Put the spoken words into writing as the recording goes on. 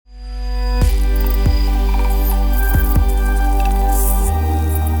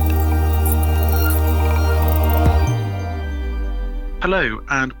Hello,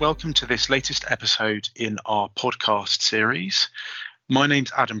 and welcome to this latest episode in our podcast series. My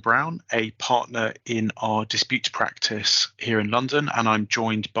name's Adam Brown, a partner in our disputes practice here in London, and I'm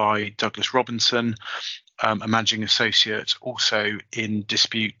joined by Douglas Robinson, a managing associate, also in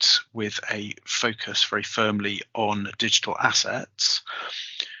disputes with a focus very firmly on digital assets.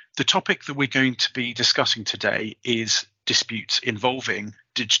 The topic that we're going to be discussing today is disputes involving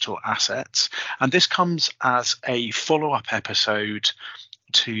digital assets, and this comes as a follow-up episode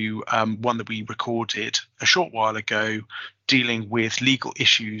to one that we recorded a short while ago dealing with legal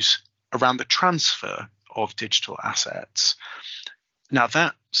issues around the transfer of digital assets. Now,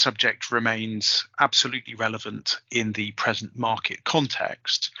 that subject remains absolutely relevant in the present market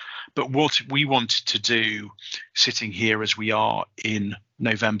context, but what we wanted to do, sitting here as we are in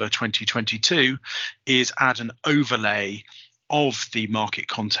November 2022, is add an overlay of the market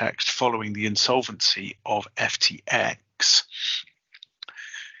context following the insolvency of FTX.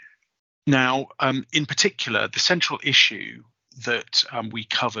 Now, in particular, the central issue that we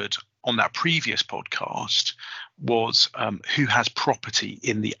covered on that previous podcast was who has property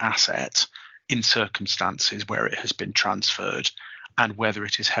in the asset in circumstances where it has been transferred and whether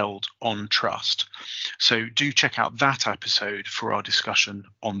it is held on trust. So do check out that episode for our discussion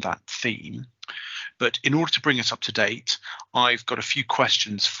on that theme. But in order to bring us up to date, I've got a few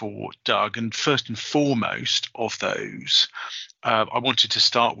questions for Doug. And first and foremost of those, I wanted to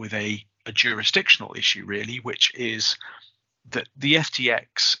start with a jurisdictional issue, really, which is that the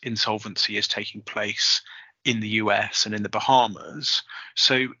FTX insolvency is taking place in the US and in the Bahamas.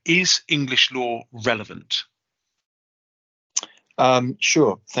 So is English law relevant?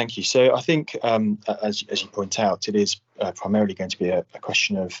 Sure, thank you. So I think, as you point out, it is primarily going to be a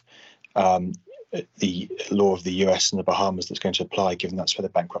question of the law of the US and the Bahamas that's going to apply, given that's where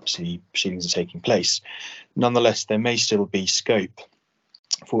the bankruptcy proceedings are taking place. Nonetheless, there may still be scope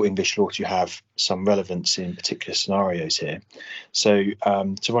for English law to have some relevance in particular scenarios here. So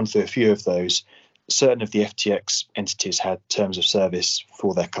to run through a few of those, certain of the FTX entities had terms of service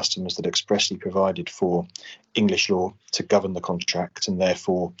for their customers that expressly provided for English law to govern the contract and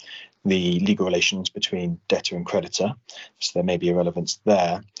therefore the legal relations between debtor and creditor. So there may be a relevance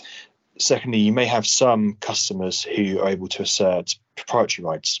there. Secondly, you may have some customers who are able to assert proprietary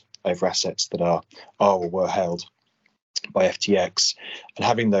rights over assets that are or were held by FTX, and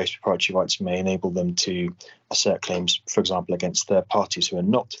having those proprietary rights may enable them to assert claims, for example, against third parties who are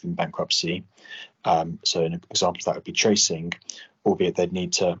not in bankruptcy. So an example of that would be tracing, albeit they'd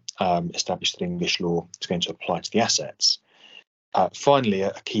need to establish that English law is going to apply to the assets. Finally,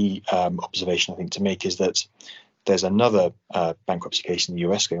 a key observation I think to make is that there's another bankruptcy case in the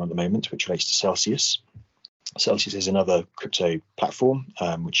US going on at the moment, which relates to Celsius. Celsius is another crypto platform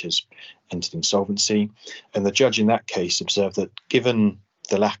which has entered insolvency, and the judge in that case observed that given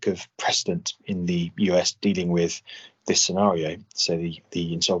the lack of precedent in the US dealing with this scenario, so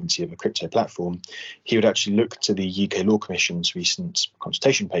the insolvency of a crypto platform, he would actually look to the UK Law Commission's recent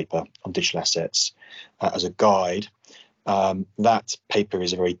consultation paper on digital assets as a guide. That paper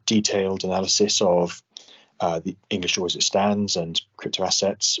is a very detailed analysis of the English law as it stands and crypto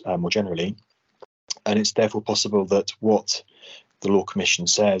assets more generally. And it's therefore possible that what the Law Commission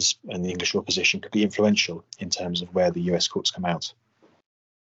says and the English law position could be influential in terms of where the US courts come out.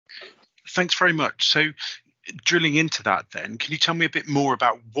 Thanks very much. So drilling into that then, can you tell me a bit more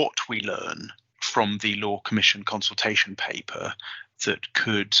about what we learn from the Law Commission consultation paper that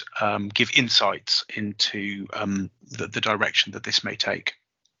could give insights into the direction that this may take?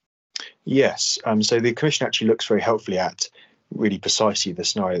 Yes, so the Commission actually looks very helpfully at really precisely the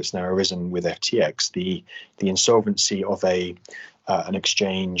scenario that's now arisen with FTX, the insolvency of an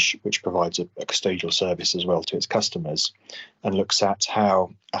exchange which provides a custodial service as well to its customers, and looks at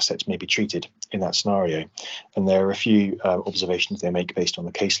how assets may be treated in that scenario. And there are a few observations they make based on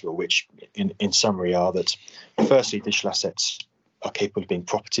the case law, which in summary are that firstly, digital assets are capable of being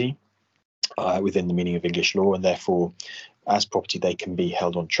property within the meaning of English law, and therefore as property they can be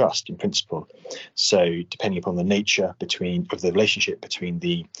held on trust in principle. So depending upon the nature of the relationship between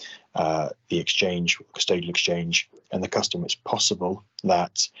the exchange, custodial exchange, and the customer, it's possible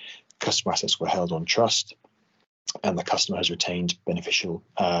that customer assets were held on trust and the customer has retained beneficial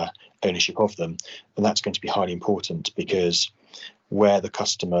ownership of them. And that's going to be highly important, because where the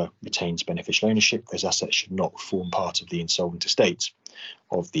customer retains beneficial ownership, those assets should not form part of the insolvent estate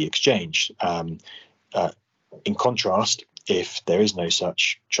of the exchange. In contrast, if there is no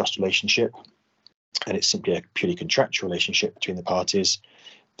such trust relationship and it's simply a purely contractual relationship between the parties,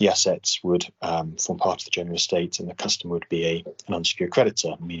 the assets would form part of the general estate and the customer would be an unsecured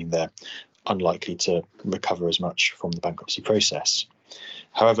creditor, meaning they're unlikely to recover as much from the bankruptcy process.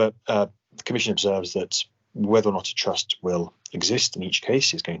 However, the Commission observes that whether or not a trust will exist in each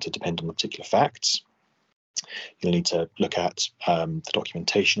case is going to depend on the particular facts. You'll need to look at the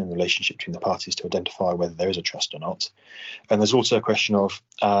documentation and the relationship between the parties to identify whether there is a trust or not. And there's also a question of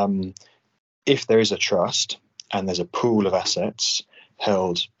if there is a trust and there's a pool of assets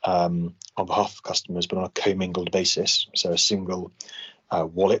held on behalf of customers but on a commingled basis, so a single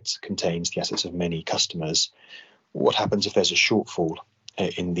wallet contains the assets of many customers, what happens if there's a shortfall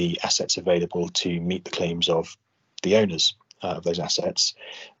in the assets available to meet the claims of the owners of those assets?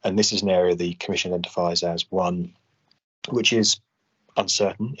 And this is an area the Commission identifies as one which is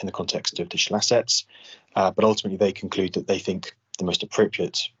uncertain in the context of digital assets, but ultimately they conclude that they think the most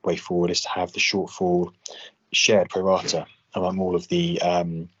appropriate way forward is to have the shortfall shared pro rata among all of the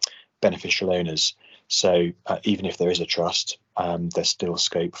beneficial owners. So even if there is a trust, there's still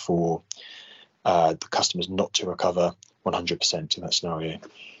scope for the customers not to recover 100% in that scenario.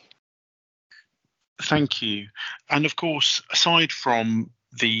 Thank you. And of course, aside from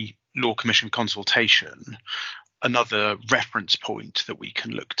the Law Commission consultation, another reference point that we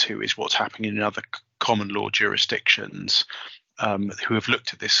can look to is what's happening in other common law jurisdictions who have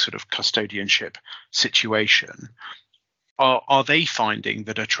looked at this sort of custodianship situation. Are they finding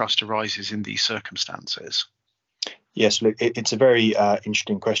that a trust arises in these circumstances? Yes, look, it's a very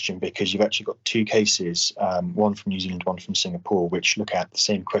interesting question because you've actually got two cases, one from New Zealand, one from Singapore, which look at the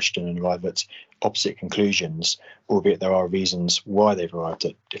same question and arrive at opposite conclusions, albeit there are reasons why they've arrived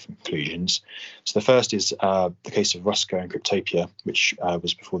at different conclusions. So the first is the case of Rusco and Cryptopia, which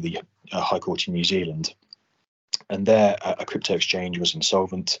was before the High Court in New Zealand. And there, a crypto exchange was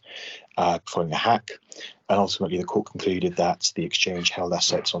insolvent following a hack. And ultimately, the court concluded that the exchange held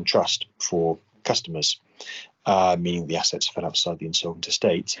assets on trust for customers, meaning the assets fell outside the insolvent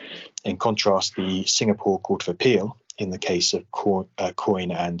estate. In contrast, the Singapore Court of Appeal, in the case of Coin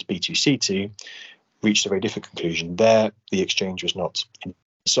and B2C2, reached a very different conclusion. There, the exchange was not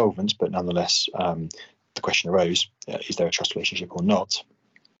insolvent, but nonetheless, the question arose, is there a trust relationship or not?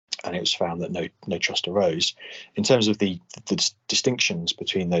 And it was found that no trust arose. In terms of the distinctions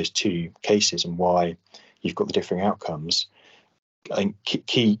between those two cases and why you've got the differing outcomes, I think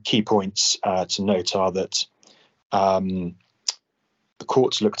key points to note are that the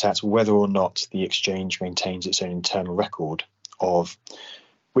courts looked at whether or not the exchange maintains its own internal record of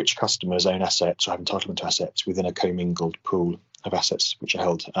which customers own assets or have entitlement to assets within a commingled pool of assets which are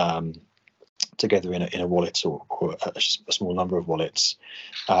held together in a wallet or a small number of wallets,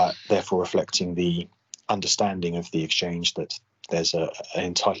 therefore reflecting the understanding of the exchange that there's an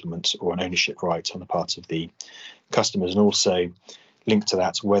entitlement or an ownership right on the part of the customers, and also linked to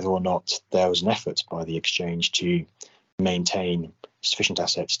that whether or not there was an effort by the exchange to maintain sufficient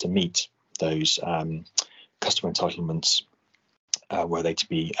assets to meet those customer entitlements were they to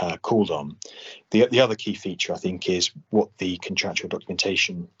be called on. The other key feature, I think, is what the contractual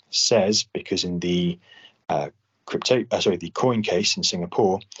documentation says, because in the the coin case in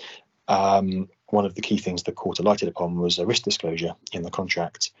Singapore, one of the key things the court alighted upon was a risk disclosure in the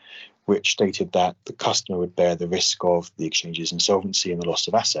contract, which stated that the customer would bear the risk of the exchange's insolvency and the loss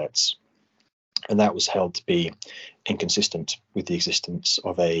of assets. And that was held to be inconsistent with the existence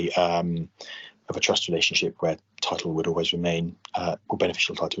of a trust relationship where title would always remain, or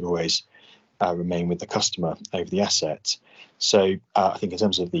beneficial title would always remain with the customer over the asset. So I think in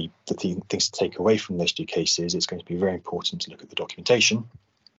terms of the things to take away from those two cases, it's going to be very important to look at the documentation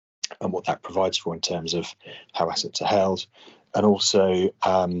and what that provides for in terms of how assets are held, and also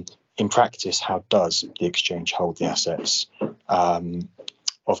in practice, how does the exchange hold the assets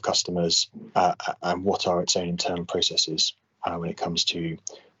of customers, and what are its own internal processes when it comes to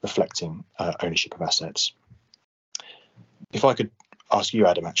reflecting ownership of assets. If I could ask you,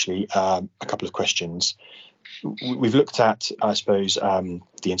 Adam, actually, a couple of questions. We've looked at, I suppose, the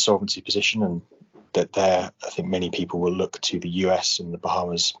insolvency position, and that there, I think many people will look to the US and the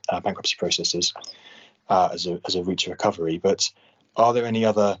Bahamas bankruptcy processes as a route to recovery. But are there any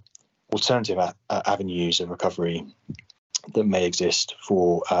other alternative avenues of recovery that may exist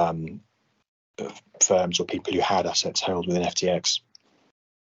for firms or people who had assets held within FTX?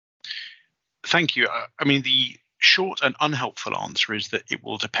 Thank you. I mean, the short and unhelpful answer is that it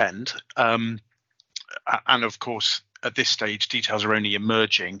will depend. And of course, at this stage, details are only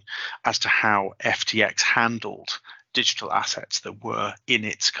emerging as to how FTX handled digital assets that were in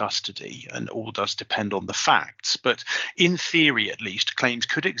its custody, and all does depend on the facts. But in theory, at least, claims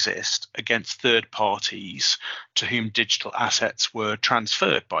could exist against third parties to whom digital assets were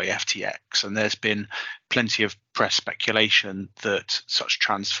transferred by FTX. And there's been plenty of press speculation that such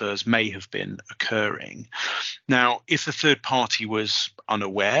transfers may have been occurring. Now, if the third party was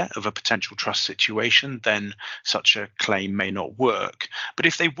unaware of a potential trust situation, then such a claim may not work. But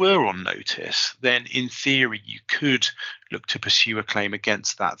if they were on notice, then in theory you could look to pursue a claim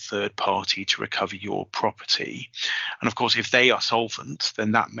against that third party to recover your property. And of course, if they are solvent,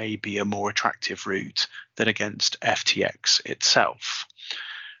 then that may be a more attractive route than against FTX itself.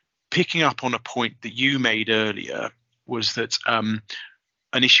 Picking up on a point that you made earlier was that an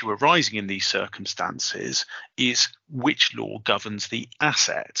issue arising in these circumstances is which law governs the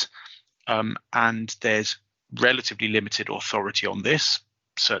asset. And there's relatively limited authority on this,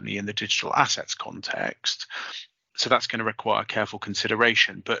 certainly in the digital assets context. So that's going to require careful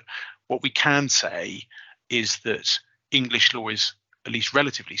consideration. But what we can say is that English law is, at least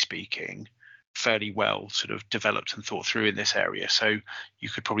relatively speaking, fairly well sort of developed and thought through in this area. So you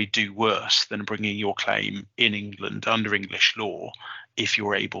could probably do worse than bringing your claim in England under English law if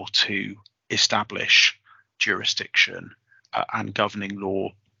you're able to establish jurisdiction and governing law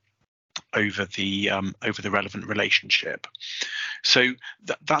over the relevant relationship. So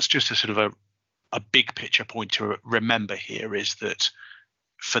that's just a sort of a big picture point to remember here, is that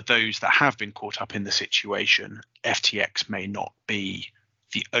for those that have been caught up in the situation, FTX may not be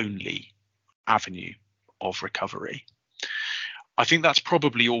the only avenue of recovery. I think that's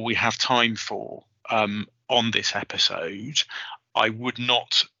probably all we have time for on this episode. I would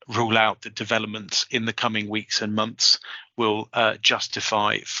not rule out that developments in the coming weeks and months will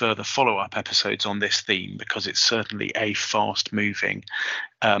justify further follow-up episodes on this theme, because it's certainly a fast-moving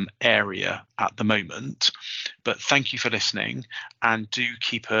area at the moment. But thank you for listening, and do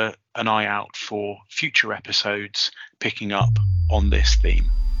keep an eye out for future episodes picking up on this theme.